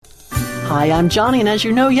Hi, I'm Johnny, and as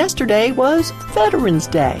you know, yesterday was Veterans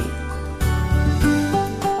Day.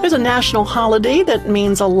 There's a national holiday that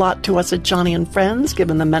means a lot to us at Johnny and Friends,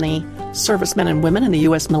 given the many servicemen and women in the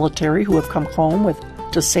U.S. military who have come home with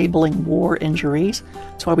disabling war injuries.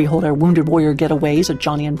 That's why we hold our Wounded Warrior Getaways at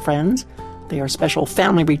Johnny and Friends. They are special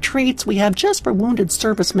family retreats we have just for wounded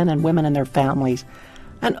servicemen and women and their families.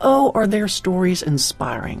 And oh, are their stories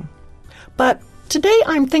inspiring. But today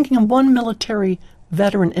I'm thinking of one military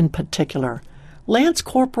veteran in particular. Lance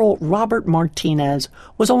Corporal Robert Martinez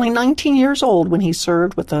was only 19 years old when he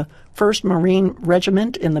served with the 1st Marine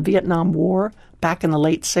Regiment in the Vietnam War back in the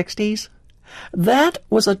late 60s. That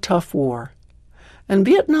was a tough war. And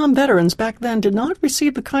Vietnam veterans back then did not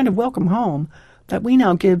receive the kind of welcome home that we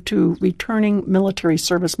now give to returning military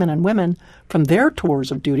servicemen and women from their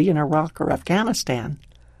tours of duty in Iraq or Afghanistan.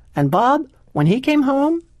 And Bob, when he came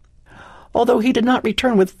home, although he did not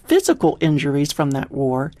return with physical injuries from that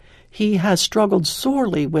war, he has struggled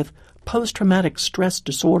sorely with post-traumatic stress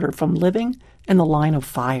disorder from living in the line of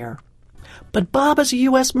fire. But Bob is a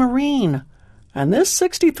U.S. Marine, and this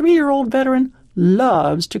 63-year-old veteran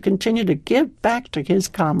loves to continue to give back to his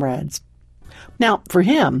comrades. Now, for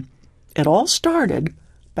him, it all started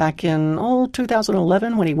back in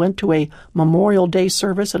 2011 when he went to a Memorial Day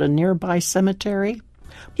service at a nearby cemetery.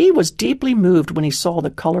 He was deeply moved when he saw the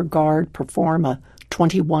color guard perform a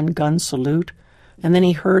 21-gun salute, and then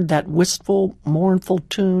he heard that wistful, mournful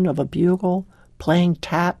tune of a bugle playing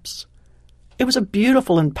taps. It was a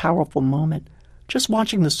beautiful and powerful moment, just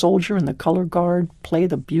watching the soldier and the color guard play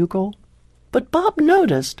the bugle. But Bob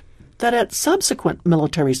noticed that at subsequent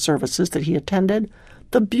military services that he attended,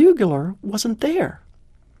 the bugler wasn't there.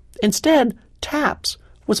 Instead, taps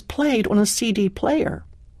was played on a CD player.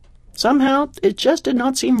 Somehow, it just did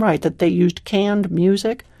not seem right that they used canned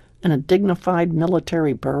music in a dignified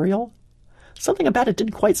military burial. Something about it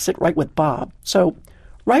didn't quite sit right with Bob. So,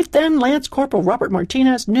 right then, Lance Corporal Robert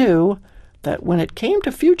Martinez knew that when it came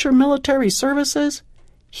to future military services,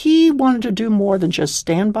 he wanted to do more than just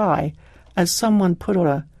stand by as someone put on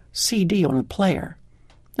a CD on a player.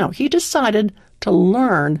 No, he decided to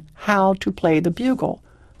learn how to play the bugle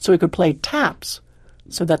so he could play taps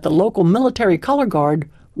so that the local military color guard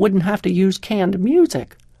wouldn't have to use canned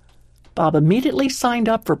music. Bob immediately signed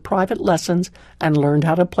up for private lessons and learned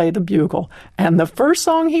how to play the bugle. And the first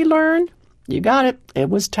song he learned, you got it, it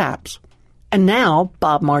was taps. And now,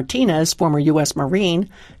 Bob Martinez, former U.S. Marine,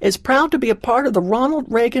 is proud to be a part of the Ronald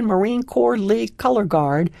Reagan Marine Corps League Color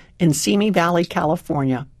Guard in Simi Valley,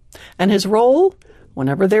 California. And his role,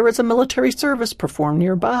 whenever there is a military service performed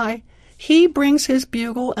nearby, he brings his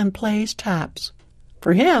bugle and plays taps.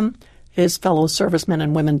 For him, his fellow servicemen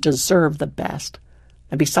and women deserve the best.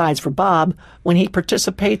 And besides, for Bob, when he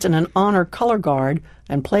participates in an honor color guard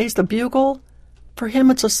and plays the bugle, for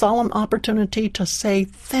him it's a solemn opportunity to say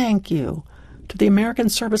thank you to the American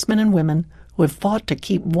servicemen and women who have fought to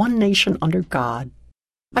keep one nation under God.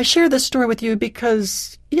 I share this story with you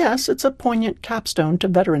because, yes, it's a poignant capstone to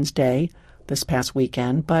Veterans Day this past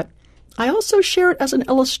weekend, but I also share it as an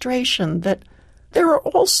illustration that there are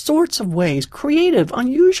all sorts of ways, creative,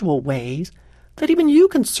 unusual ways, that even you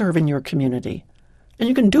can serve in your community. And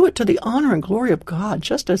you can do it to the honor and glory of God,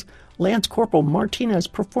 just as Lance Corporal Martinez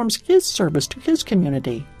performs his service to his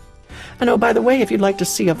community. And oh, by the way, if you'd like to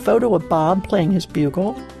see a photo of Bob playing his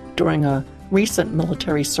bugle during a recent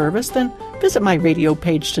military service, then visit my radio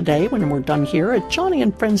page today when we're done here at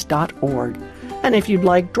johnnyandfriends.org. And if you'd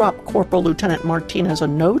like, drop Corporal Lieutenant Martinez a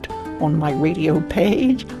note on my radio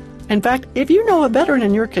page. In fact, if you know a veteran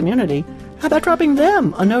in your community, how about dropping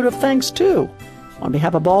them a note of thanks too? On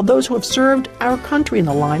behalf of all those who have served our country in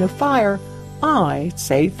the line of fire, I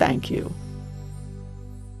say thank you.